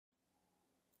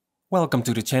Welcome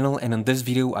to the channel, and in this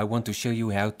video I want to show you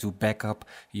how to back up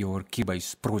your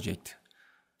Cubase project.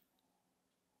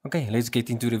 Okay, let's get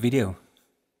into the video.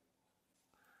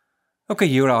 Okay,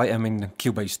 here I am in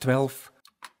Cubase 12.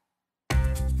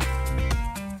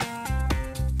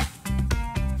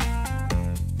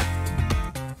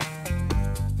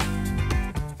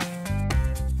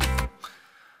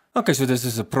 Okay, so this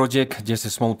is a project, just a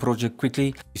small project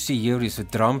quickly. You see here is the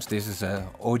drums, this is an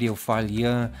audio file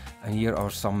here, and here are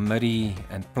some MIDI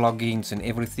and plugins and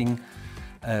everything.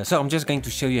 So I'm just going to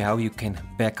show you how you can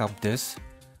back up this.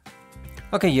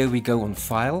 Okay, here we go on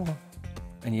File,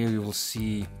 and here you will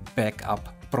see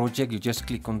Backup Project. You just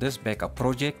click on this, Backup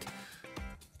Project,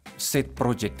 Set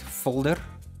Project Folder.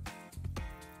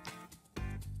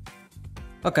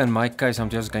 Okay, in my case, I'm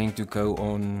just going to go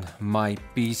on my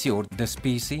PC or this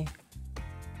PC.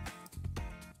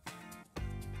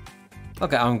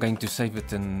 Okay, I'm going to save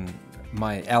it in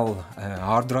my L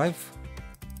hard drive.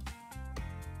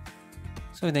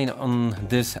 So then on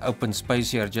this open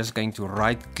space here, just going to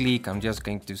right click. I'm just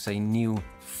going to say New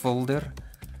Folder.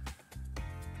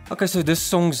 Okay, so this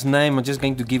song's name, I'm just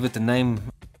going to give it a name.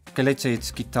 Okay, let's say it's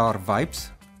Guitar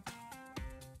Vibes.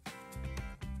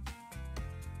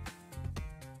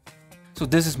 So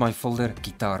this is my folder,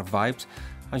 Guitar Vibes.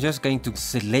 I'm just going to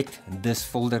select this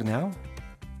folder now.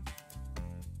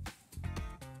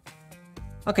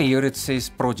 Okay, here it says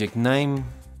project name.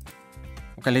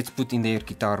 Okay, let's put in there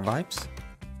Guitar Vibes.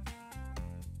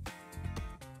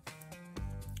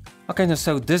 Okay, now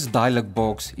so this dialog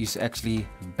box is actually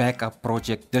backup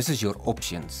project. This is your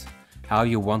options, how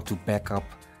you want to back up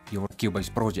your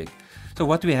Cubase project. So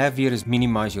what we have here is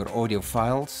minimize your audio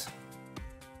files.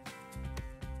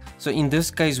 So in this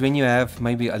case, when you have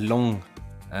maybe a long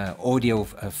audio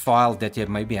file that you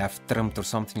maybe have trimmed or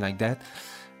something like that,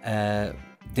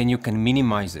 then you can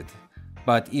minimize it.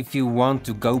 But if you want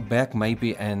to go back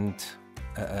maybe and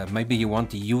maybe you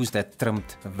want to use that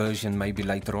trimmed version maybe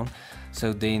later on,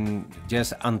 so then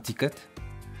just untick it.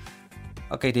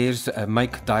 Okay, there's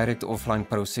make direct offline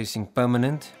processing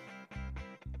permanent.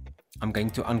 I'm going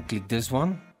to unclick this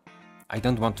one. I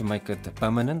don't want to make it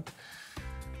permanent.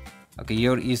 Okay,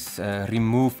 here is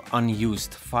remove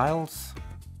unused files.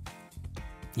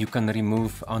 You can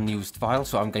remove unused files,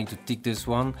 so I'm going to tick this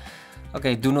one.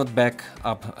 Okay, do not back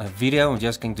up a video. I'm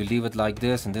just going to leave it like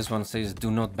this, and this one says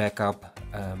do not back up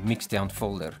mixdown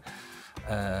folder.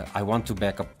 I want to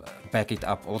back it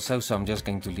up also, so I'm just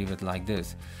going to leave it like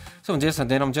this. So and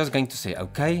then I'm just going to say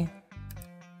okay.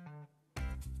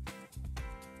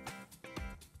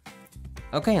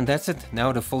 Okay, and that's it.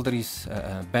 Now the folder is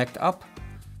backed up.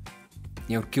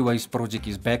 Your Cubase project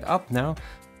is back up now.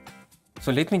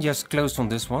 So let me just close on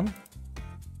this one.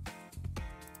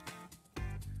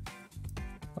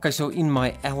 Okay, so in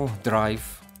my L drive,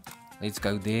 let's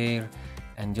go there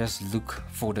and just look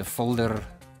for the folder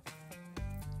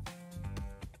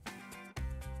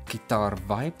Guitar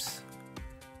Vibes.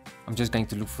 I'm just going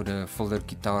to look for the folder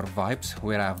Guitar Vibes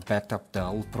where I've backed up the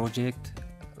whole project.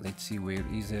 Let's see, where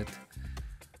is it?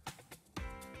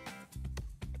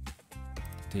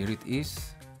 There it is.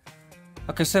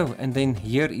 Okay, so and then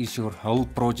here is your whole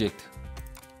project.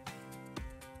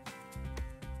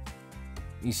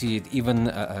 You see it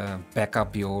even back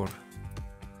up your.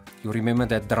 You remember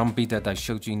that drum beat that I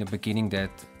showed you in the beginning, that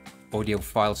audio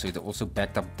file, so it also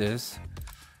backed up this.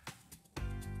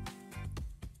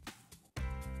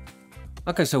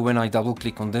 Okay, so when I double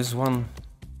click on this one,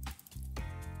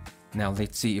 now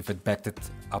let's see if it backed it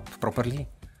up properly.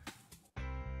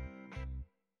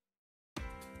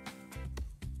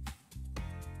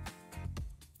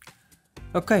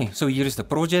 Okay, so here is the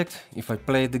project. If I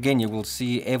play it again, you will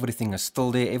see everything is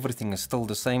still there, everything is still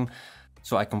the same.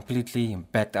 So I completely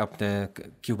backed up the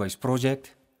Cubase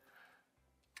project.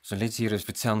 So let's hear if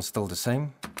it sounds still the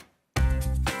same.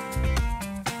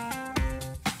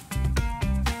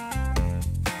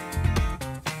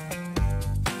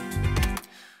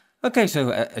 Okay,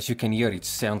 so as you can hear, it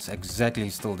sounds exactly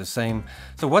still the same.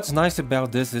 So what's nice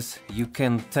about this is you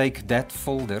can take that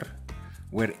folder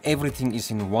where everything is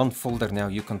in one folder. Now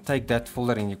you can take that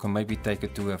folder and you can maybe take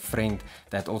it to a friend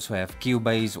that also have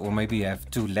Cubase, or maybe you have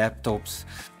two laptops,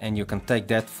 and you can take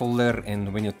that folder,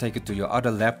 and when you take it to your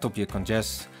other laptop, you can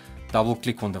just double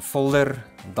click on the folder,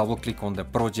 double click on the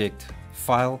project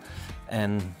file,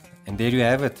 and there you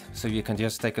have it. So you can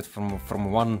just take it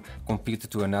from one computer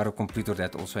to another computer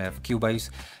that also have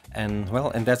Cubase. And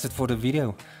well, and that's it for the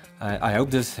video. I hope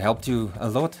this helped you a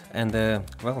lot, and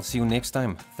well, see you next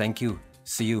time. Thank you.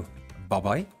 See you. Bye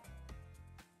bye.